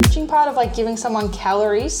coaching part of like giving someone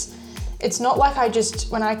calories, it's not like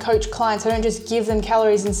when I coach clients, I don't just give them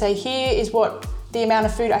calories and say, here is what the amount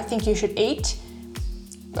of food I think you should eat.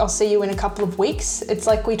 I'll see you in a couple of weeks. It's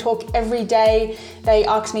like we talk every day. They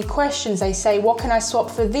ask me questions. They say, what can I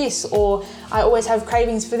swap for this? Or I always have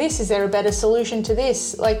cravings for this. Is there a better solution to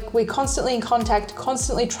this? Like we're constantly in contact,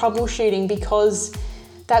 constantly troubleshooting, because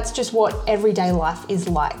that's just what everyday life is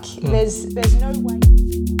like. There's no way.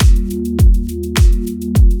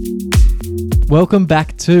 Welcome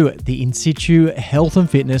back to the In Situ Health and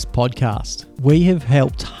Fitness podcast. We have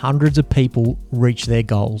helped hundreds of people reach their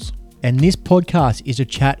goals. And this podcast is a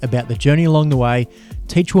chat about the journey along the way,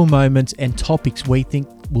 teachable moments and topics we think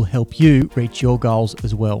will help you reach your goals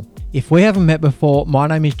as well. If we haven't met before, my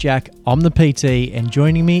name is Jack, I'm the PT, and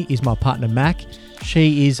joining me is my partner Mac.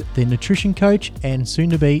 She is the nutrition coach and soon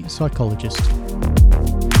to be psychologist.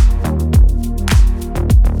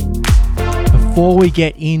 Before we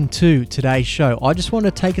get into today's show, I just want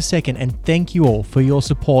to take a second and thank you all for your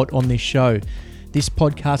support on this show. This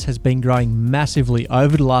podcast has been growing massively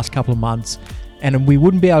over the last couple of months, and we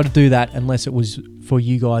wouldn't be able to do that unless it was for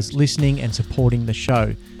you guys listening and supporting the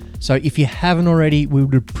show. So if you haven't already, we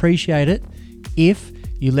would appreciate it if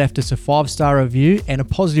you left us a 5-star review and a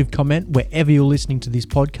positive comment wherever you're listening to this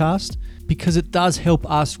podcast, because it does help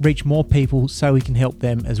us reach more people so we can help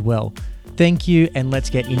them as well. Thank you, and let's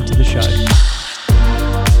get into the show.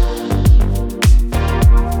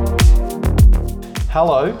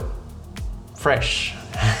 Hello Fresh.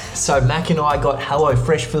 So Mac and I got Hello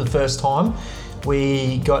Fresh for the first time.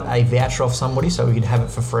 We got a voucher off somebody so we could have it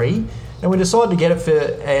for free. And we decided to get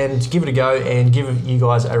it and give it a go and give you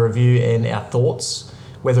guys a review and our thoughts,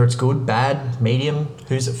 whether it's good, bad, medium,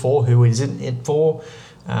 who's it for, who isn't it for.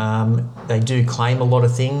 They do claim a lot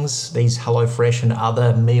of things, these Hello Fresh and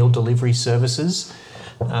other meal delivery services.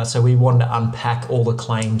 So we wanted to unpack all the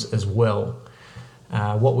claims as well.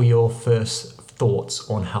 What were your first thoughts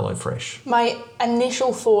on HelloFresh? My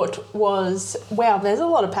initial thought was, wow, there's a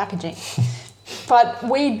lot of packaging. But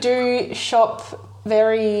we do shop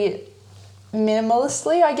very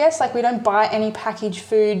minimalistly, I guess. Like we don't buy any packaged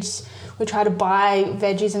foods. We try to buy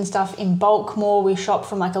veggies and stuff in bulk more. We shop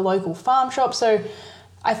from like a local farm shop. So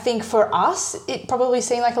I think for us, it probably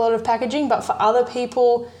seemed like a lot of packaging, but for other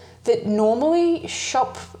people that normally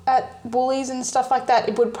shop at Woolies and stuff like that,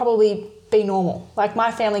 it would probably be normal. Like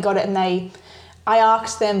my family got it and I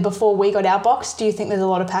asked them before we got our box, do you think there's a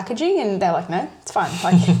lot of packaging? And they're like, no, it's fine.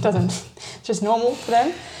 Like it doesn't, it's just normal for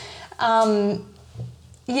them.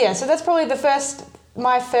 So that's probably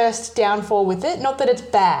my first downfall with it. Not that it's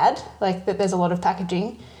bad, like that there's a lot of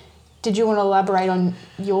packaging. Did you want to elaborate on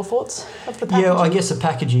your thoughts of the packaging? Yeah, I guess the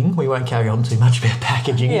packaging, we won't carry on too much about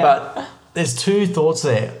packaging, but there's two thoughts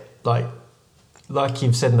there. Like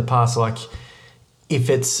you've said in the past, like if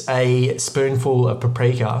it's a spoonful of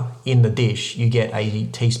paprika in the dish, you get a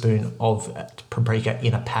teaspoon of paprika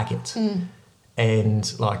in a packet.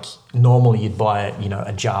 And like normally you'd buy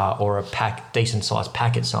a jar or a decent sized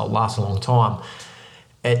packet, so it'll last a long time.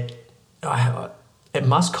 It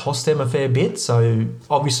must cost them a fair bit. So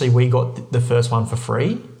obviously we got the first one for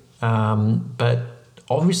free, but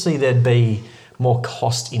obviously there'd be more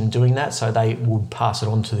cost in doing that, so they would pass it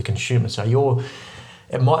on to the consumer. So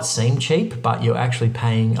it might seem cheap, but you're actually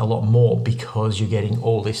paying a lot more because you're getting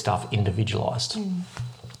all this stuff individualized.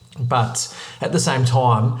 But at the same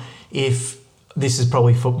time, if this is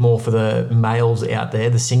probably more for the males out there,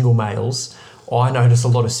 the single males, I notice a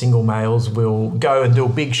lot of single males will go and do a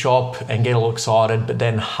big shop and get all excited, but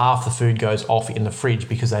then half the food goes off in the fridge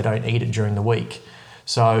because they don't eat it during the week.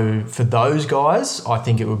 So for those guys, I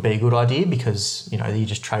think it would be a good idea because, you're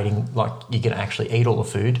just trading, like you're going to actually eat all the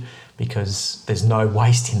food because there's no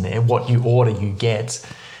waste in there. What you order, you get,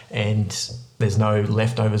 and there's no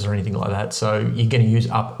leftovers or anything like that. So you're going to use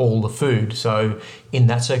up all the food. So in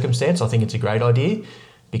that circumstance, I think it's a great idea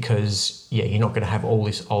because, you're not going to have all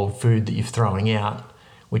this old food that you're throwing out,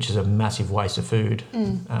 which is a massive waste of food.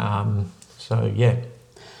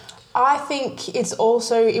 I think it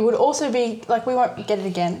would also be, like we won't get it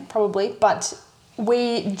again probably, but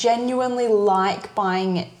we genuinely like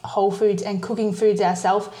buying whole foods and cooking foods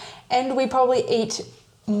ourselves, and we probably eat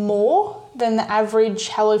more than the average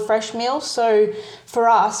HelloFresh meal. So for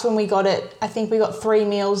us, when we got it, I think we got 3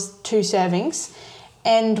 meals, 2 servings,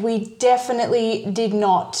 and we definitely did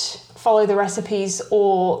not follow the recipes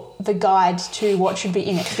or the guide to what should be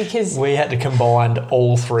in it because we had to combine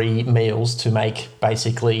all 3 meals to make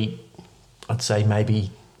basically, I'd say maybe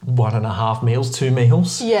 1.5 meals, 2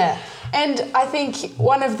 meals. Yeah. And I think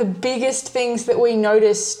one of the biggest things that we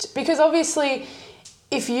noticed, because obviously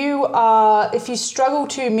if you struggle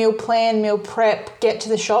to meal plan, meal prep, get to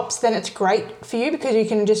the shops, then it's great for you because you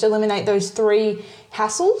can just eliminate those 3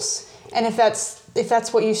 hassles. And if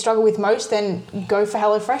that's what you struggle with most, then go for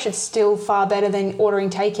HelloFresh. It's still far better than ordering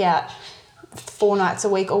takeout 4 nights a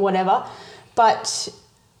week or whatever. But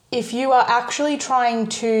if you are actually trying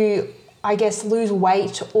to, I guess, lose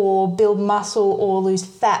weight or build muscle or lose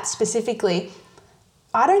fat specifically,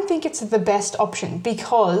 I don't think it's the best option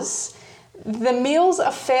because the meals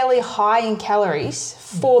are fairly high in calories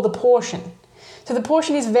for the portion. So the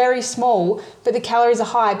portion is very small, but the calories are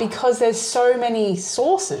high because there's so many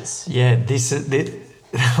sauces. Yeah,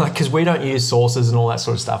 because we don't use sauces and all that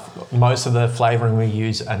sort of stuff. Most of the flavouring we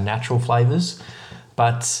use are natural flavours,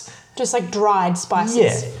 but... just like dried spices.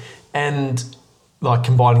 Yeah, and like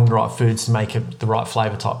combining the right foods to make it the right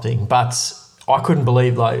flavour type thing. But I couldn't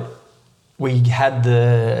believe, like, we had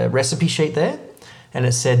the recipe sheet there and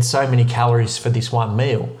it said so many calories for this one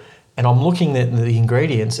meal. And I'm looking at the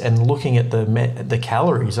ingredients and looking at the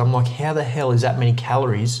calories. I'm like, how the hell is that many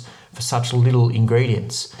calories for such little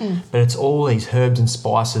ingredients? But it's all these herbs and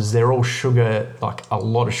spices. They're all sugar, like a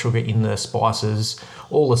lot of sugar in the spices.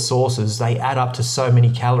 All the sauces, they add up to so many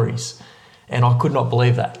calories. And I could not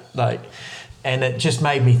believe that. And it just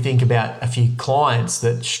made me think about a few clients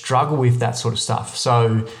that struggle with that sort of stuff.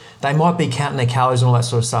 So they might be counting their calories and all that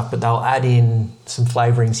sort of stuff, but they'll add in some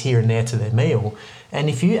flavourings here and there to their meal. And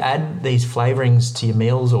if you add these flavourings to your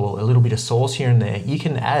meals or a little bit of sauce here and there, you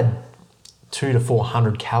can add 200 to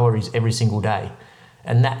 400 calories every single day.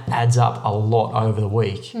 And that adds up a lot over the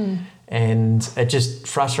week. And it just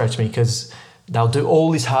frustrates me because they'll do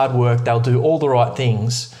all this hard work, they'll do all the right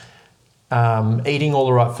things, eating all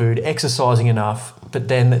the right food, exercising enough, but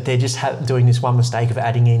then they're just doing this one mistake of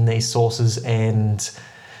adding in these sauces and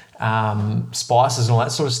spices and all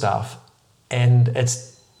that sort of stuff. And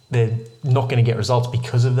they're not going to get results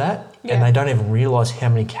because of that. Yeah. And they don't even realise how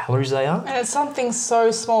many calories they are. And it's something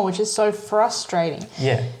so small, which is so frustrating.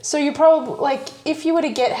 Yeah. So you probably, like, if you were to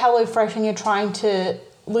get HelloFresh and you're trying to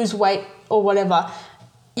lose weight or whatever,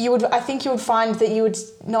 I think you would find that you would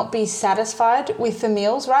not be satisfied with the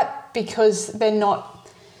meals, right? Because they're not,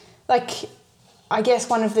 like, I guess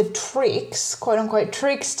one of the tricks, quote unquote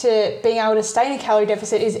tricks, to being able to stay in a calorie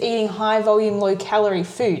deficit is eating high volume, low calorie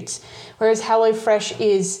foods. Whereas HelloFresh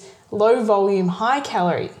is low volume, high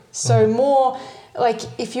calorie. So more, like,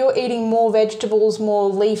 if you're eating more vegetables, more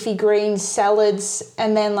leafy greens, salads,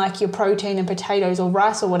 and then like your protein and potatoes or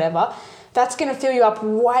rice or whatever, that's going to fill you up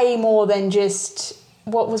way more than just,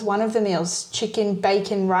 what was one of the meals? Chicken,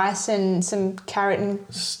 bacon, rice, and some carrot and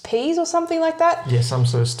peas or something like that? Yeah, some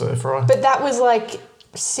sort of stir fry. But that was like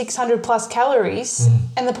 600 plus calories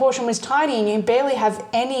and the portion was tiny and you barely have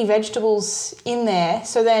any vegetables in there.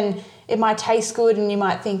 So then it might taste good and you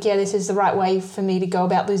might think, yeah, this is the right way for me to go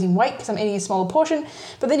about losing weight because I'm eating a smaller portion.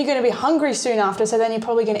 But then you're going to be hungry soon after, so then you're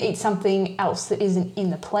probably going to eat something else that isn't in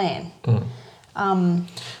the plan.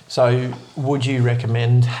 So would you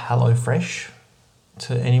recommend HelloFresh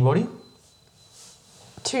to anybody?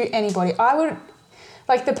 To anybody. I would,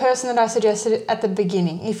 like the person that I suggested at the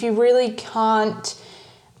beginning, if you really can't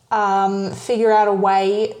figure out a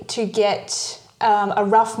way to get a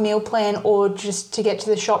rough meal plan or just to get to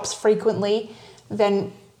the shops frequently,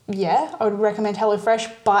 then yeah, I would recommend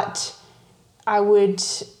HelloFresh, but I would,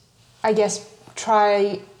 I guess,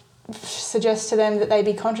 suggest to them that they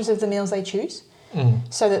be conscious of the meals they choose.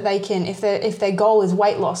 So that they can, if their goal is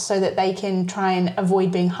weight loss, so that they can try and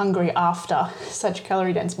avoid being hungry after such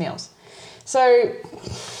calorie-dense meals. So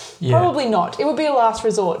probably not. It would be a last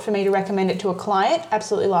resort for me to recommend it to a client.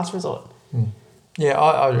 Absolutely last resort. Yeah,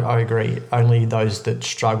 I agree. Only those that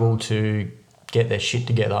struggle to get their shit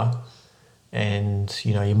together and,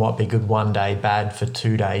 you know, you might be good one day, bad for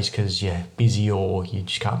 2 days because you're busy or you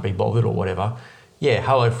just can't be bothered or whatever. Yeah,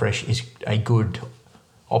 HelloFresh is a good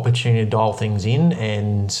opportunity to dial things in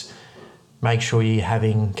and make sure you're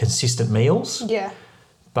having consistent meals. Yeah.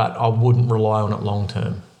 But I wouldn't rely on it long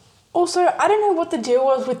term. Also, I don't know what the deal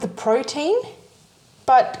was with the protein,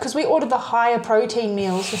 but because we ordered the higher protein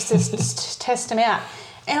meals just to test them out.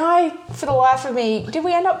 And for the life of me, did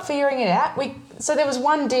we end up figuring it out? So there was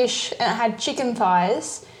one dish and it had chicken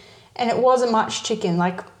thighs and it wasn't much chicken,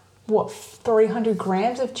 like 300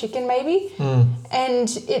 grams of chicken maybe, and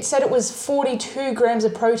it said it was 42 grams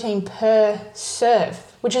of protein per serve,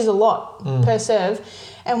 which is a lot per serve.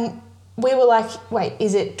 And we were like, wait,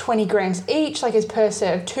 is it 20 grams each? Like, is per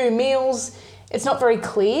serve 2 meals? It's not very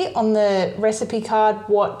clear on the recipe card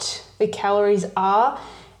what the calories are,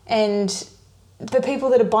 and the people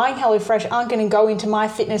that are buying HelloFresh aren't going to go into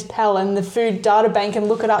MyFitnessPal and the food data bank and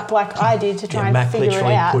look it up like I did to try and Mac figure it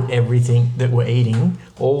literally out. put everything that we're eating,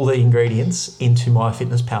 all the ingredients, into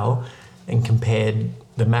MyFitnessPal and compared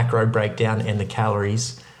the macro breakdown and the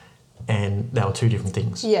calories, and they were two different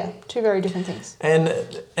things. Yeah, two very different things. And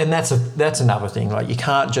that's another thing. Like, you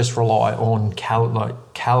can't just rely on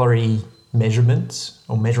calorie measurements,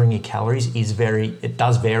 or measuring your calories it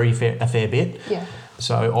does vary a fair bit. Yeah.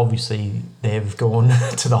 So obviously they've gone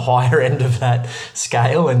to the higher end of that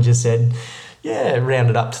scale and just said, yeah, round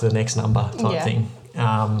it up to the next number type thing,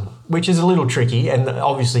 which is a little tricky. And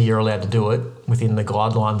obviously you're allowed to do it within the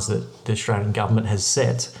guidelines that the Australian government has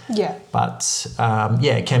set. Yeah. But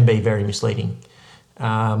it can be very misleading.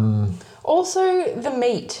 Also, the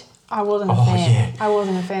meat. I wasn't a fan. Yeah. I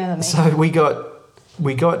wasn't a fan of the meat. So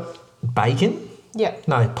we got bacon. Yeah.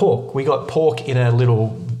 No, pork. We got pork in a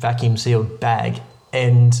little vacuum sealed bag,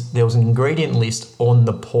 and there was an ingredient list on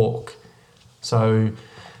the pork. So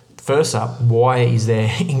first up, why is there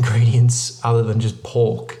ingredients other than just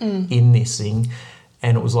pork in this thing?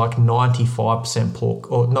 And it was like 95%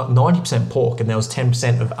 pork, or not 90% pork, and there was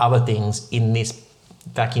 10% of other things in this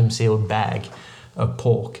vacuum sealed bag of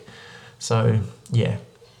pork. So yeah,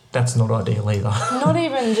 that's not ideal either. Not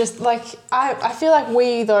even just like, I feel like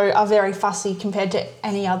we though are very fussy compared to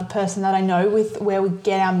any other person that I know with where we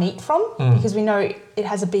get our meat from, because we know it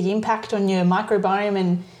has a big impact on your microbiome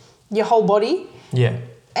and your whole body. Yeah.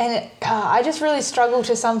 And I just really struggle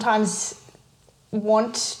to sometimes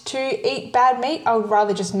want to eat bad meat. I would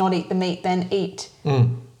rather just not eat the meat than eat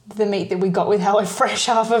the meat that we got with HelloFresh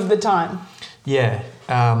half of the time. Yeah.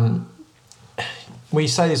 We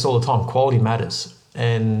say this all the time, quality matters.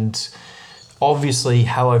 And obviously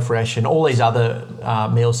HelloFresh and all these other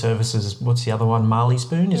meal services, what's the other one, Marley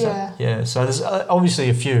Spoon? Is that? Yeah. So there's obviously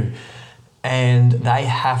a few. And they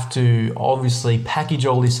have to obviously package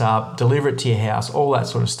all this up, deliver it to your house, all that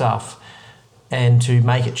sort of stuff. And to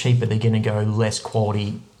make it cheaper, they're going to go less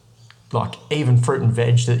quality. Like even fruit and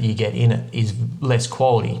veg that you get in it is less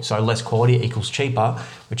quality. So less quality equals cheaper,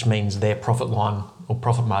 which means their profit line or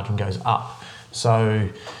profit margin goes up. So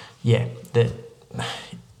yeah, that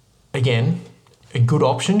again, a good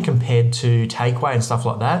option compared to takeaway and stuff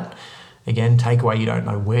like that. Again, takeaway, you don't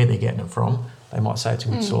know where they're getting it from. They might say it's a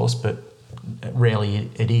good source, but rarely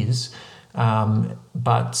it is.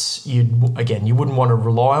 But you wouldn't want to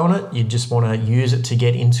rely on it. You just want to use it to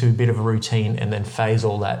get into a bit of a routine and then phase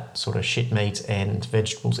all that sort of shit meat and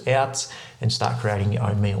vegetables out and start creating your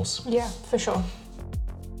own meals. Yeah, for sure.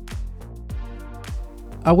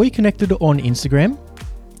 Are we connected on Instagram?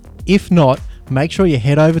 If not, make sure you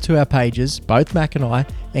head over to our pages, both Mac and I,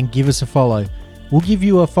 and give us a follow. We'll give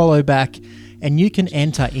you a follow back and you can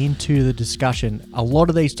enter into the discussion. A lot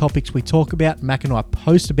of these topics we talk about, Mac and I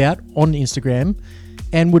post about on Instagram,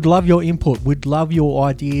 and would love your input. We'd love your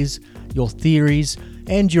ideas, your theories,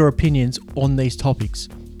 and your opinions on these topics.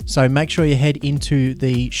 So make sure you head into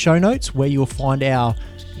the show notes where you'll find our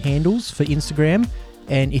handles for Instagram.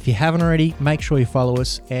 And if you haven't already, make sure you follow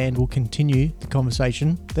us and we'll continue the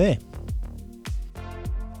conversation there.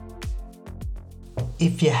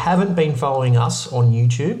 If you haven't been following us on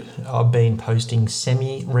YouTube, I've been posting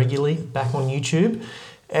semi-regularly back on YouTube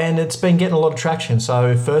and it's been getting a lot of traction.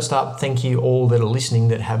 So first up, thank you all that are listening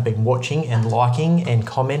that have been watching and liking and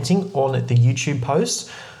commenting on the YouTube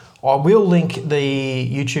posts. I will link the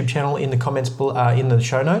YouTube channel in the comments in the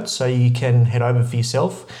show notes so you can head over for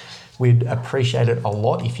yourself. We'd appreciate it a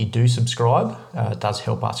lot if you do subscribe. It does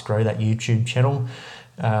help us grow that YouTube channel.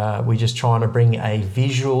 We're just trying to bring a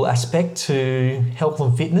visual aspect to health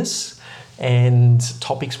and fitness and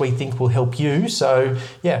topics we think will help you. So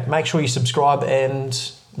yeah, make sure you subscribe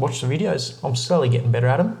and watch the videos. I'm slowly getting better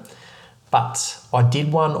at them. But I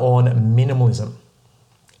did one on minimalism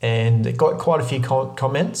and it got quite a few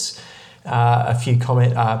comments, a few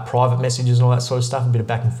private messages and all that sort of stuff, a bit of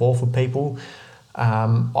back and forth with people.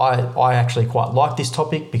 I actually quite like this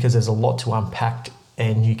topic because there's a lot to unpack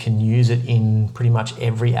and you can use it in pretty much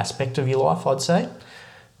every aspect of your life, I'd say.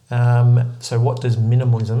 So what does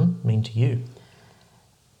minimalism mean to you?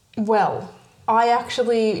 Well, I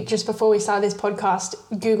actually, just before we started this podcast,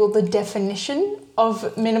 Googled the definition of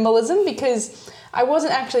minimalism because I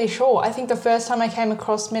wasn't actually sure. I think the first time I came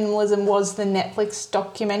across minimalism was the Netflix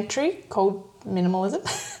documentary called Minimalism.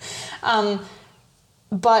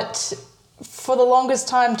 But for the longest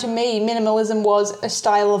time, to me, minimalism was a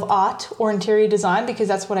style of art or interior design because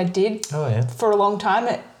that's what I did for a long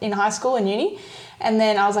time in high school and uni. And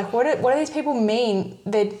then I was like, what do these people mean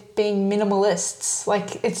they're being minimalists?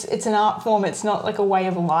 Like it's an art form. It's not like a way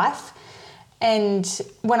of life. And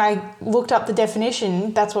when I looked up the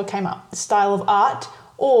definition, that's what came up: style of art,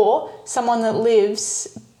 or someone that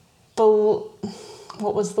lives,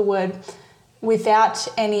 what was the word? Without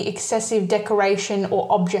any excessive decoration or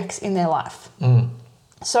objects in their life.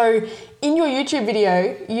 So in your YouTube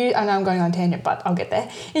video, I know I'm going on a tangent, but I'll get there.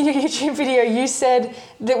 In your YouTube video, you said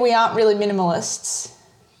that we aren't really minimalists.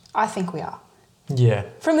 I think we are. Yeah.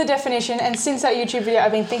 From the definition, and since that YouTube video,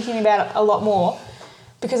 I've been thinking about it a lot more,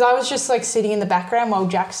 because I was just like sitting in the background while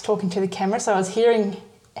Jack's talking to the camera, so I was hearing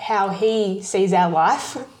how he sees our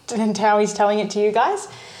life and how he's telling it to you guys.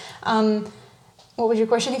 What was your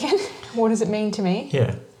question again? What does it mean to me?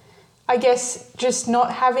 Yeah. I guess just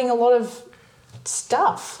not having a lot of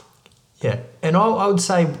stuff. Yeah. And I would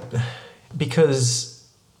say because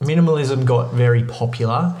minimalism got very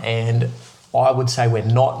popular, and I would say we're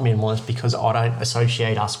not minimalist because I don't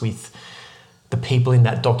associate us with the people in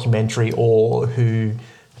that documentary or who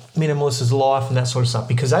minimalist is life and that sort of stuff,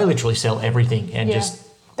 because they literally sell everything and just...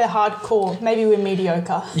 They're hardcore. Maybe we're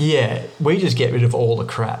mediocre. Yeah. We just get rid of all the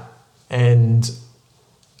crap. And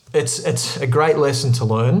it's a great lesson to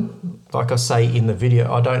learn. Like I say in the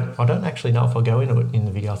video, I don't actually know if I'll go into it in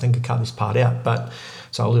the video. I think I cut this part out, but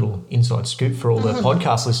so a little inside scoop for all the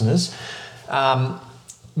podcast listeners.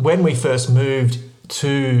 When we first moved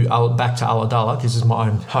back to Ulladulla, this is my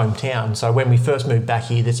hometown. So when we first moved back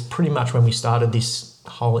here, that's pretty much when we started this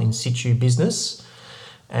whole in situ business.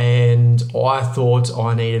 And I thought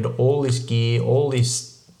I needed all this gear, all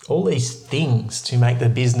these things to make the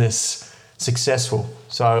business successful.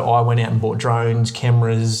 So I went out and bought drones,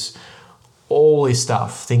 cameras, all this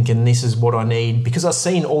stuff, thinking this is what I need, because I've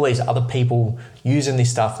seen all these other people using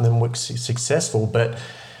this stuff and then work successful, but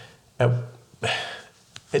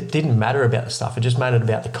it didn't matter about the stuff. It just mattered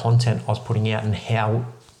about the content I was putting out and how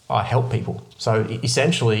I help people. So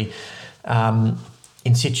essentially,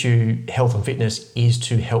 in situ health and fitness is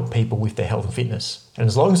to help people with their health and fitness. And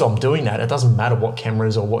as long as I'm doing that, it doesn't matter what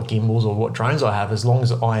cameras or what gimbals or what drones I have, as long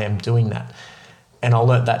as I am doing that. And I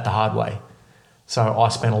learnt that the hard way. So I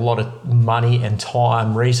spent a lot of money and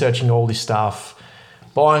time researching all this stuff,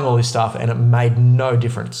 buying all this stuff, and it made no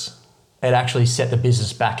difference. It actually set the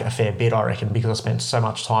business back a fair bit, I reckon, because I spent so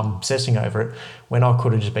much time obsessing over it when I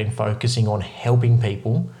could have just been focusing on helping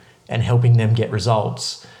people and helping them get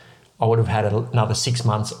results. I would have had another 6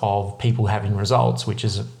 months of people having results, which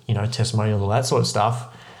is, testimonial, all that sort of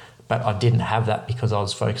stuff. But I didn't have that because I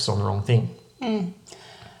was focused on the wrong thing.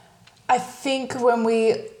 I think when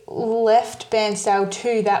we left Bairnsdale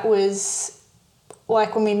too, that was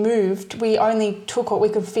like when we moved, we only took what we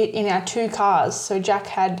could fit in our 2 cars. So Jack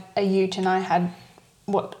had a ute and I had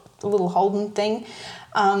a little Holden thing.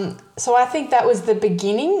 So I think that was the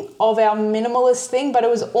beginning of our minimalist thing, but it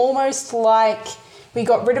was almost like we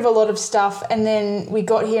got rid of a lot of stuff and then we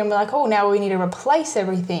got here and we're like, oh, now we need to replace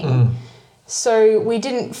everything. So we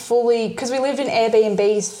didn't fully, because we lived in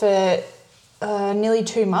Airbnbs for nearly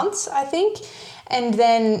 2 months, I think. And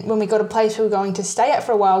then when we got a place we were going to stay at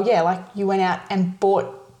for a while, you went out and bought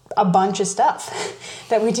a bunch of stuff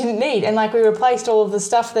that we didn't need. And we replaced all of the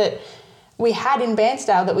stuff that we had in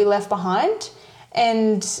Bairnsdale that we left behind.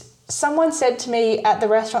 And someone said to me at the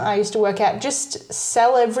restaurant I used to work at, just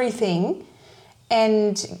sell everything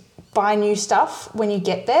and buy new stuff when you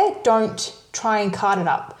get there. Don't try and cart it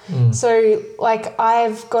up. So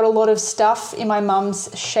I've got a lot of stuff in my mum's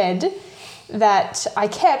shed that I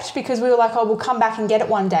kept because we were like, oh, we'll come back and get it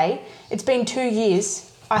one day. It's been 2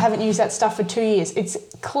 years. I haven't used that stuff for 2 years. It's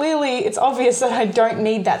obvious that I don't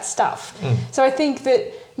need that stuff. So I think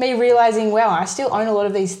that me realizing, wow, I still own a lot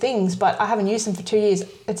of these things, but I haven't used them for 2 years.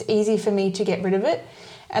 It's easy for me to get rid of it.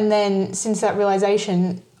 And then since that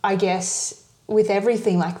realization, I guess with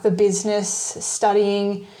everything, like the business,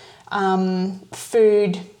 studying,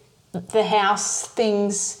 food, the house,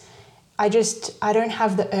 things, I don't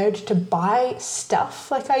have the urge to buy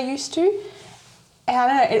stuff like I used to. And I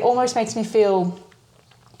don't know, it almost makes me feel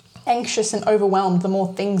anxious and overwhelmed the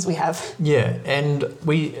more things we have. Yeah, and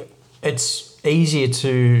it's easier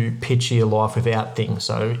to picture your life without things.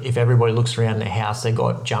 So if everybody looks around their house, they've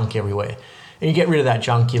got junk everywhere. And you get rid of that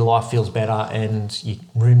junk, your life feels better and your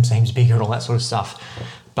room seems bigger and all that sort of stuff.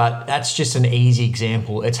 But that's just an easy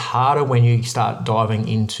example. It's harder when you start diving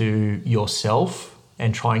into yourself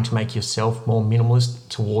and trying to make yourself more minimalist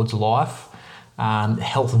towards life,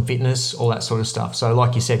 health and fitness, all that sort of stuff. So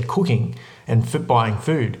like you said, cooking and buying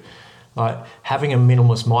food, like having a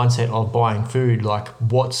minimalist mindset of buying food, like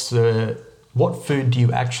what food do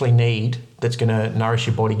you actually need that's going to nourish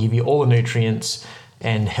your body, give you all the nutrients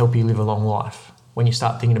and help you live a long life. When you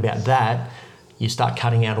start thinking about that, you start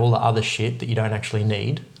cutting out all the other shit that you don't actually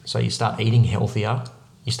need. So you start eating healthier,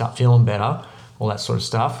 you start feeling better, all that sort of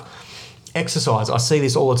stuff. Exercise, I see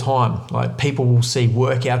this all the time. Like people will see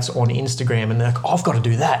workouts on Instagram and they're like, oh, I've got to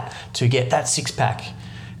do that to get that six pack.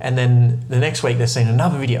 And then the next week they're seeing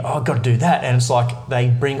another video, oh, I've got to do that. And it's like they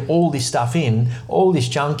bring all this stuff in, all this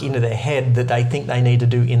junk into their head that they think they need to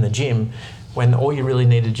do in the gym, when all you really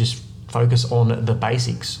need to just focus on the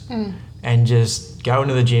basics and just go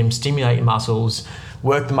into the gym, stimulate your muscles,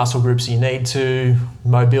 work the muscle groups you need to,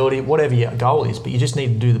 mobility, whatever your goal is, but you just need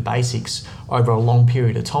to do the basics over a long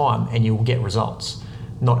period of time and you will get results,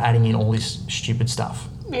 not adding in all this stupid stuff.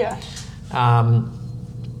 Yeah.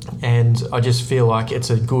 And I just feel like it's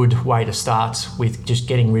a good way to start with just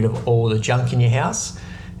getting rid of all the junk in your house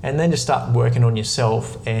and then just start working on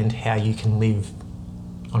yourself and how you can live,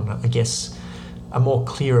 I don't know, I guess, a more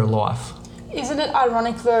clearer life. Isn't it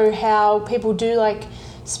ironic though how people do like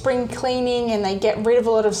spring cleaning and they get rid of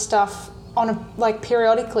a lot of stuff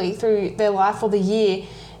periodically through their life or the year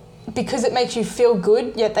because it makes you feel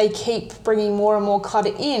good, yet they keep bringing more and more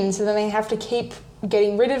clutter in, so then they have to keep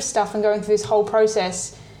getting rid of stuff and going through this whole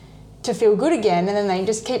process to feel good again, and then they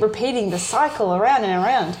just keep repeating the cycle around and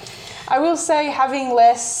around. I will say having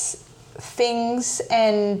less things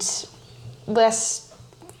and less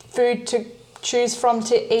food to choose from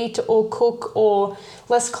to eat or cook, or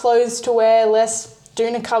less clothes to wear, less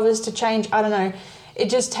doona covers to change, I don't know, it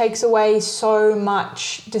just takes away so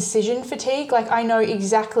much decision fatigue. Like I know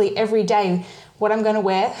exactly every day what I'm going to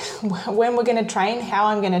wear, when we're going to train, how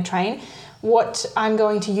I'm going to train, what I'm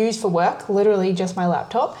going to use for work, literally just my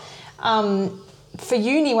laptop. For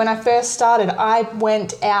uni, when I first started, I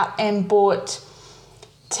went out and bought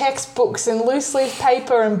textbooks and loose leaf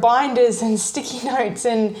paper and binders and sticky notes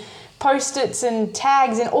and Post-its and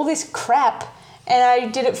tags and all this crap. And I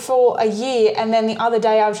did it for a year. And then the other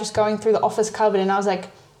day I was just going through the office cupboard and I was like,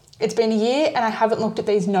 it's been a year and I haven't looked at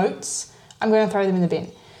these notes. I'm going to throw them in the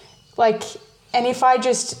bin. And if I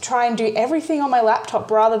just try and do everything on my laptop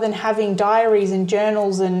rather than having diaries and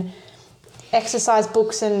journals and exercise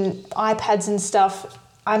books and iPads and stuff,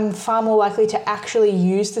 I'm far more likely to actually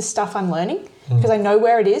use the stuff I'm learning because I know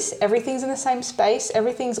where it is. Everything's in the same space.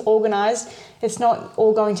 Everything's organized. It's not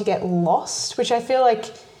all going to get lost, which I feel like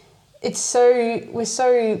we're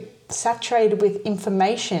so saturated with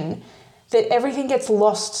information that everything gets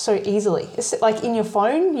lost so easily. It's like in your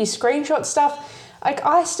phone, you screenshot stuff. Like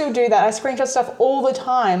I still do that. I screenshot stuff all the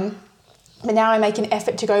time, but now I make an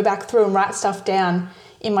effort to go back through and write stuff down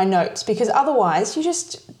in my notes because otherwise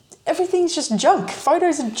everything's just junk.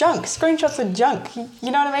 Photos are junk. Screenshots are junk.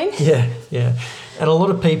 You know what I mean? Yeah. And a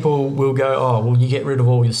lot of people will go, oh, well, you get rid of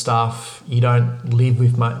all your stuff. You don't live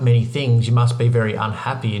with many things. You must be very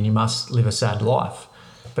unhappy and you must live a sad life.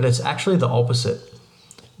 But it's actually the opposite.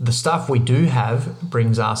 The stuff we do have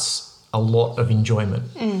brings us a lot of enjoyment.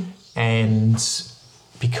 And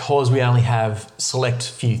because we only have select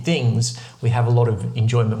few things, we have a lot of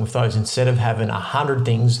enjoyment with those. Instead of having 100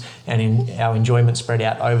 things and our enjoyment spread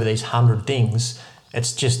out over these 100 things,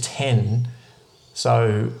 it's just 10.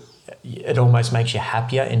 So it almost makes you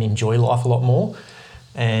happier and enjoy life a lot more.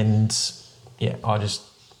 And yeah,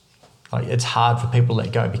 it's hard for people to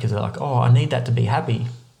let go because they're like, oh, I need that to be happy.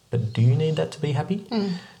 But do you need that to be happy?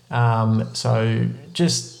 So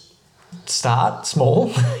just start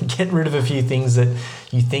small, get rid of a few things that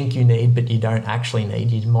you think you need but you don't actually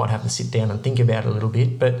need. You might have to sit down and think about it a little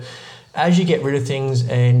bit. But as you get rid of things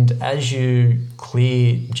and as you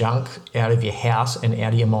clear junk out of your house and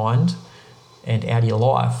out of your mind and out of your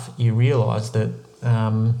life, you realise that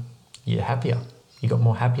you're happier. You got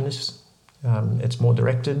more happiness. It's more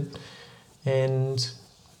directed, and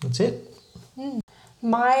that's it.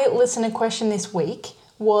 My listener question this week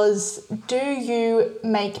was, do you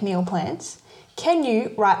make meal plans? Can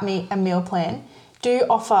you write me a meal plan? Do you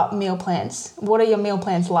offer meal plans? What are your meal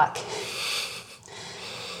plans like?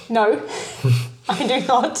 No, I do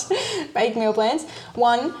not make meal plans.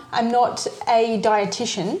 One, I'm not a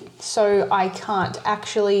dietitian, so I can't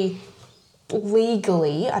actually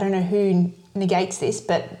legally, I don't know who negates this,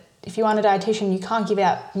 but if you aren't a dietitian, you can't give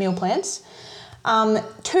out meal plans.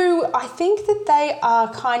 Two, I think that they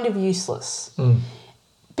are kind of useless.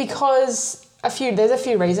 Because there's a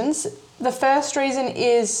few reasons. The first reason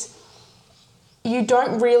is you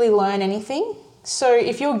don't really learn anything. So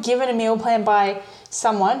if you're given a meal plan by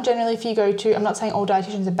someone, generally if you go to, I'm not saying all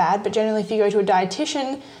dietitians are bad, but generally if you go to a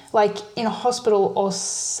dietitian, like in a hospital or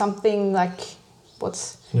something like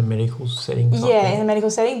in a medical setting? Yeah, in a medical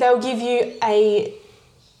setting, they'll give you a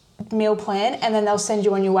meal plan and then they'll send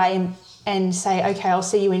you on your way and say, okay, I'll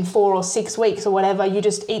see you in 4 or 6 weeks or whatever. You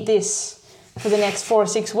just eat this for the next 4 or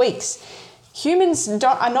 6 weeks. humans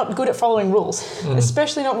are not good at following rules,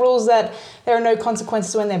 especially not rules that there are no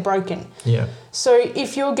consequences when they're broken. Yeah. So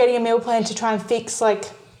if you're getting a meal plan to try and fix like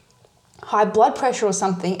high blood pressure or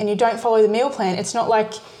something and you don't follow the meal plan, it's not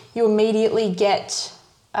like you immediately get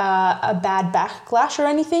a bad backlash or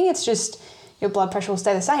anything. It's just your blood pressure will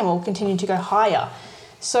stay the same or will continue to go higher.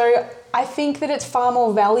 So I think that it's far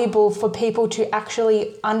more valuable for people to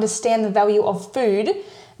actually understand the value of food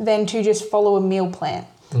than to just follow a meal plan.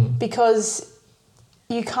 Because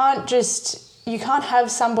you can't have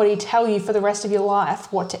somebody tell you for the rest of your life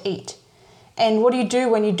what to eat. And what do you do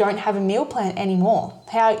when you don't have a meal plan anymore?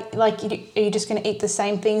 Are you just going to eat the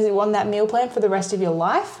same things that were on that meal plan for the rest of your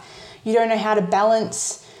life? You don't know how to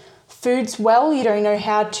balance foods well. You don't know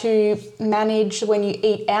how to manage when you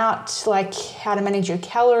eat out, like how to manage your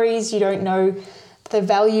calories. You don't know the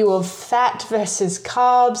value of fat versus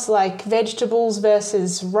carbs, like vegetables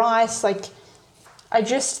versus rice. Like, I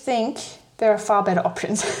just think there are far better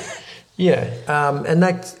options. Yeah, and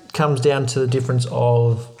that comes down to the difference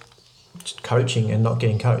of coaching and not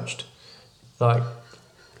getting coached. Like,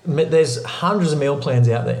 there's hundreds of meal plans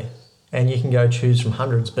out there and you can go choose from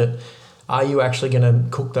hundreds, but are you actually going to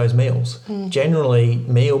cook those meals? Generally,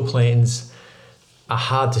 meal plans are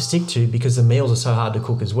hard to stick to because the meals are so hard to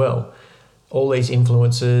cook as well. All these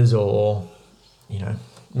influencers or,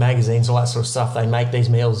 magazines, all that sort of stuff, they make these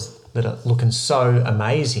meals that are looking so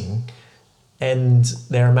amazing, and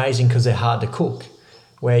they're amazing because they're hard to cook,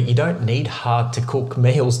 where you don't need hard to cook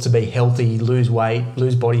meals to be healthy, lose weight,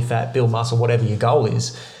 lose body fat, build muscle, whatever your goal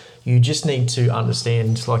is. You just need to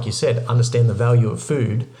understand, like you said, understand the value of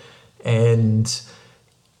food and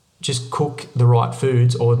just cook the right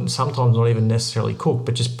foods, or sometimes not even necessarily cook,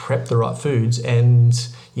 but just prep the right foods, and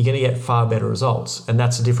you're going to get far better results. And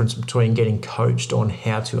that's the difference between getting coached on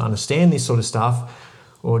how to understand this sort of stuff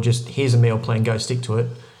or just here's a meal plan, go stick to it.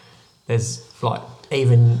 There's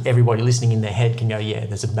even everybody listening in their head can go, yeah,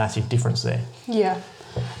 there's a massive difference there. Yeah.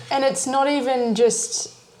 And it's not even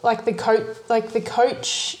just like the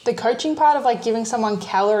coaching part of like giving someone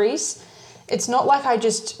calories. It's not like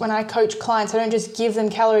when I coach clients, I don't just give them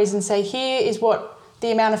calories and say, here is what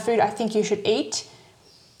the amount of food I think you should eat.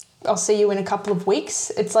 I'll see you in a couple of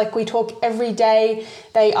weeks. It's like we talk every day.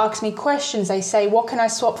 They ask me questions. They say, what can I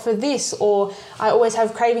swap for this? Or I always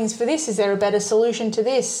have cravings for this. Is there a better solution to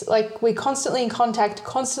this? Like, we're constantly in contact,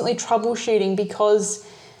 constantly troubleshooting, because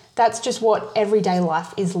that's just what everyday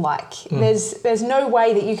life is like. There's no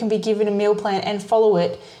way that you can be given a meal plan and follow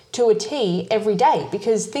it to a T every day,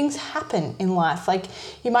 because things happen in life. Like,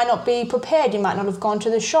 you might not be prepared, you might not have gone to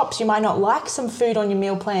the shops, you might not like some food on your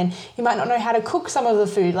meal plan, you might not know how to cook some of the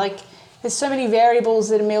food. Like, there's so many variables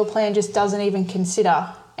that a meal plan just doesn't even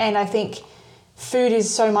consider. And I think food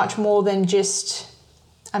is so much more than just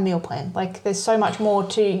a meal plan. Like, there's so much more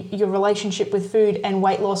to your relationship with food and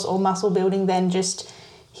weight loss or muscle building than just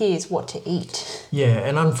here's what to eat. Yeah,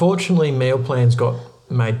 and unfortunately meal plans got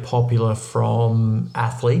made popular from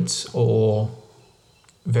athletes or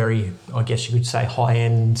very, I guess you could say,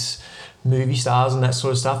 high-end movie stars and that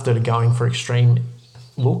sort of stuff that are going for extreme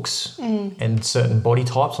looks and certain body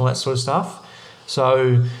types and that sort of stuff.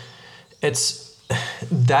 So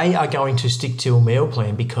they are going to stick to a meal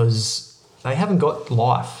plan because they haven't got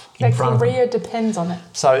life in front of them. Their career depends on it.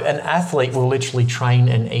 So an athlete will literally train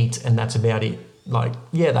and eat and that's about it. Like,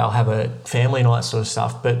 yeah, they'll have a family and all that sort of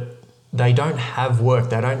stuff, but they don't have work.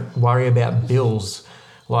 They don't worry about bills.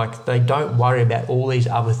 Like, they don't worry about all these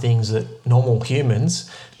other things that normal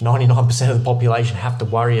humans, 99% of the population, have to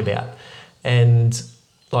worry about. And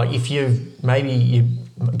like, if you've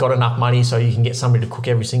got enough money so you can get somebody to cook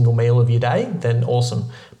every single meal of your day, then awesome.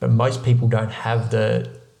 But most people don't have the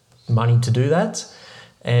money to do that.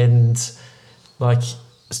 And like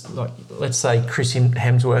let's say Chris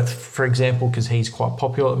Hemsworth, for example, because he's quite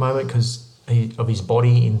popular at the moment because of his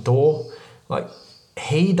body in Thor. Like,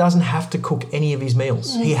 he doesn't have to cook any of his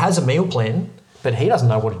meals. He has a meal plan, but he doesn't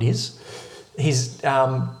know what it is. His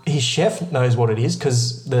chef knows what it is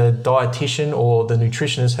because the dietitian or the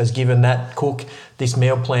nutritionist has given that cook this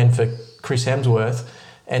meal plan for Chris Hemsworth,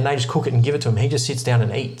 and they just cook it and give it to him. He just sits down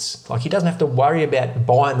and eats. Like, he doesn't have to worry about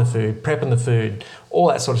buying the food, prepping the food, all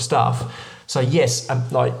that sort of stuff. So yes,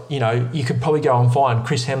 you could probably go and find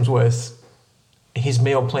Chris Hemsworth, his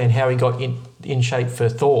meal plan, how he got in shape for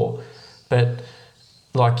Thor, but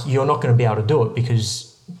like, you're not going to be able to do it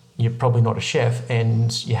because you're probably not a chef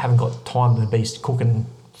and you haven't got time to be cooking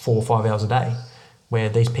 4 or 5 hours a day, where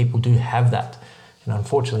these people do have that. And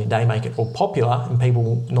unfortunately, they make it all popular, and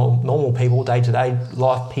people, normal people, day-to-day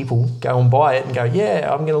life people, go and buy it and go, yeah,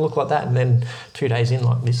 I'm going to look like that. And then 2 days in,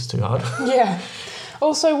 like, this is too hard. Yeah.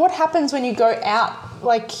 Also, what happens when you go out,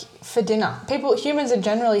 like, for dinner? Humans are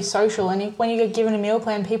generally social, and when you get given a meal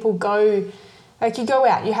plan, people go, like, you go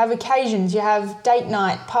out, you have occasions, you have date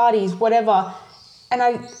night, parties, whatever. And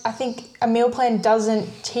I think a meal plan doesn't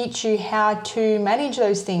teach you how to manage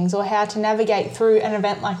those things or how to navigate through an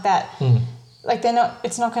event like that. Like,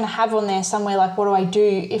 it's not going to have on there somewhere like, what do I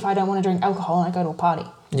do if I don't want to drink alcohol and I go to a party?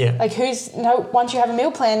 Yeah. Like, once you have a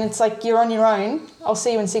meal plan, it's like you're on your own. I'll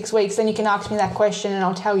see you in 6 weeks. Then you can ask me that question and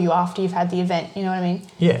I'll tell you after you've had the event. You know what I mean?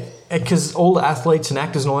 Yeah. Because all the athletes and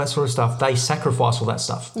actors and all that sort of stuff, they sacrifice all that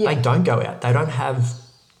stuff. Yeah. They don't go out. They don't have,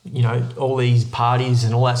 all these parties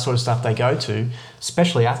and all that sort of stuff they go to,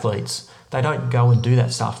 especially athletes. They don't go and do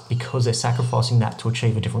that stuff because they're sacrificing that to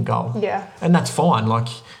achieve a different goal. Yeah. And that's fine. Like,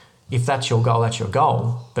 if that's your goal, that's your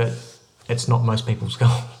goal. But it's not most people's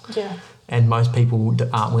goal. Yeah. And most people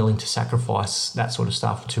aren't willing to sacrifice that sort of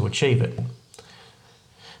stuff to achieve it.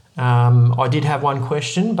 I did have one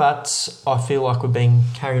question, but I feel like we've been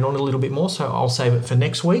carrying on a little bit more, so I'll save it for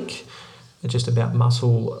next week. It's just about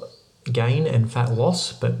muscle gain and fat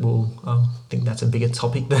loss, but I think that's a bigger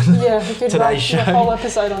topic than today's show. A whole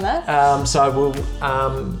episode on that. So we'll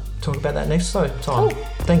talk about that next time. Cool.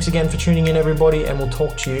 Thanks again for tuning in, everybody, and we'll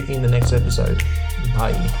talk to you in the next episode.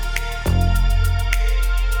 Bye.